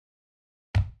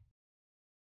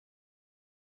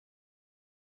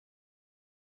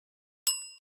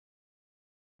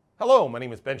Hello, my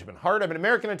name is Benjamin Hart. I'm an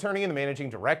American attorney and the Managing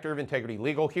Director of Integrity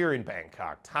Legal here in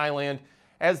Bangkok, Thailand.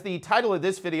 As the title of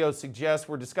this video suggests,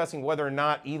 we're discussing whether or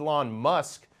not Elon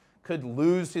Musk could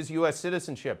lose his U.S.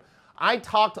 citizenship. I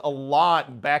talked a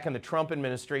lot back in the Trump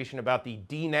administration about the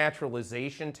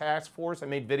denaturalization task force. I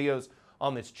made videos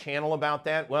on this channel about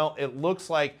that. Well, it looks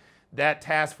like that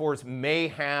task force may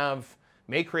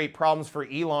create problems for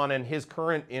Elon in his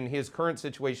current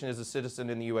situation as a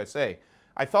citizen in the USA.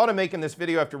 I thought of making this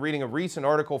video after reading a recent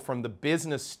article from the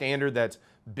Business Standard, that's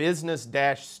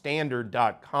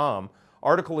business-standard.com.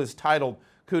 Article is titled,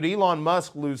 "Could Elon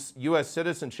Musk Lose U.S.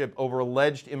 Citizenship Over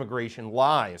Alleged Immigration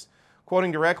Lies?"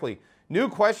 Quoting directly, "New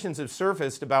questions have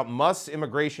surfaced about Musk's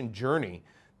immigration journey.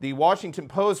 The Washington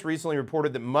Post recently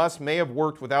reported that Musk may have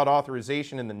worked without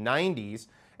authorization in the 90s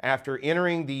after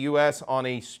entering the U.S. on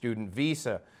a student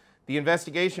visa. The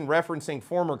investigation, referencing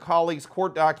former colleagues,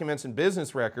 court documents, and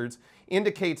business records,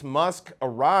 indicates Musk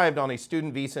arrived on a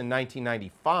student visa in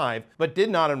 1995, but did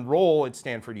not enroll at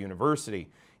Stanford University.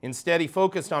 Instead, he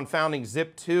focused on founding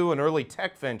Zip2, an early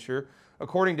tech venture.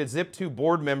 According to Zip2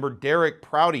 board member Derek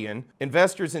Proudian,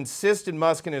 investors insisted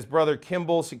Musk and his brother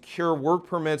Kimball secure work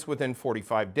permits within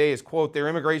 45 days. Quote, their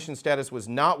immigration status was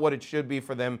not what it should be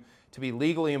for them to be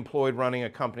legally employed running a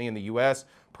company in the U.S.,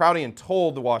 Proudian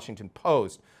told the Washington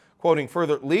Post. Quoting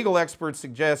further, legal experts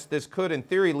suggest this could, in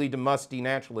theory, lead to Musk's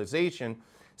denaturalization.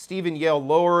 Stephen Yale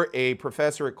Lower, a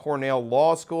professor at Cornell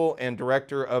Law School and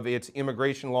director of its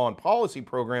Immigration Law and Policy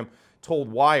program,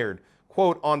 told Wired,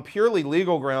 quote, on purely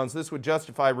legal grounds, this would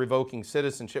justify revoking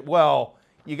citizenship. Well,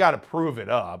 you got to prove it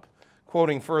up.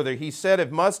 Quoting further, he said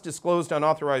if Musk disclosed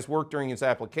unauthorized work during his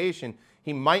application,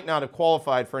 he might not have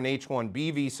qualified for an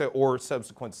H-1B visa or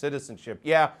subsequent citizenship.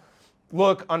 Yeah.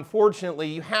 Look, unfortunately,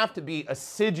 you have to be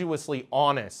assiduously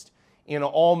honest in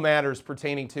all matters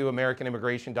pertaining to American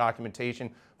immigration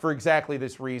documentation for exactly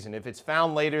this reason. If it's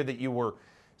found later that you were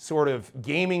sort of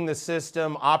gaming the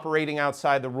system, operating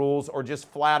outside the rules, or just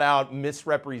flat out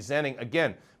misrepresenting,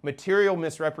 again, material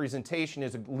misrepresentation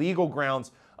is legal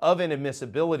grounds of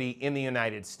inadmissibility in the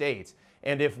United States.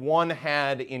 And if one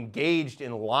had engaged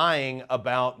in lying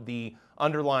about the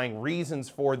underlying reasons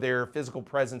for their physical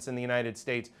presence in the United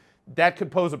States, that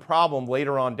could pose a problem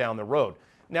later on down the road.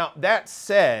 Now, that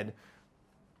said,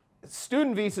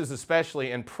 student visas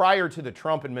especially, and prior to the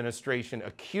Trump administration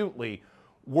acutely,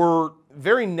 were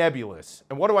very nebulous.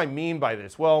 And what do I mean by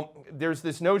this? Well, there's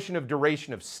this notion of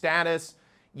duration of status.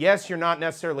 Yes, you're not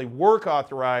necessarily work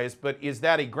authorized, but is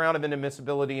that a ground of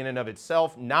inadmissibility in and of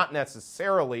itself? Not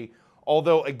necessarily.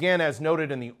 Although, again, as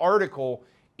noted in the article,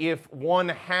 if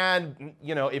one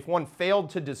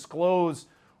failed to disclose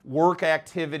work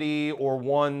activity or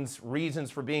one's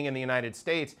reasons for being in the United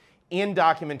States in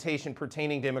documentation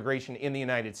pertaining to immigration in the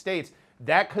United States,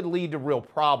 that could lead to real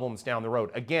problems down the road.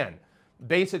 Again,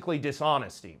 basically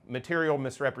dishonesty, material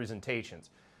misrepresentations.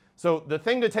 So the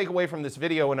thing to take away from this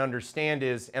video and understand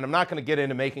is, and I'm not going to get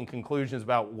into making conclusions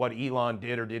about what Elon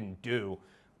did or didn't do.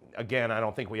 Again, I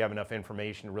don't think we have enough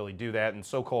information to really do that. And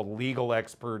so-called legal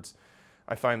experts,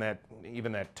 I find that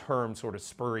even that term sort of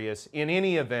spurious. In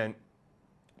any event,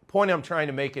 point I'm trying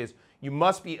to make is you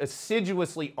must be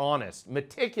assiduously honest,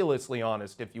 meticulously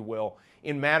honest, if you will,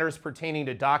 in matters pertaining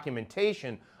to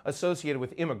documentation associated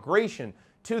with immigration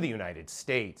to the United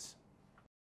States.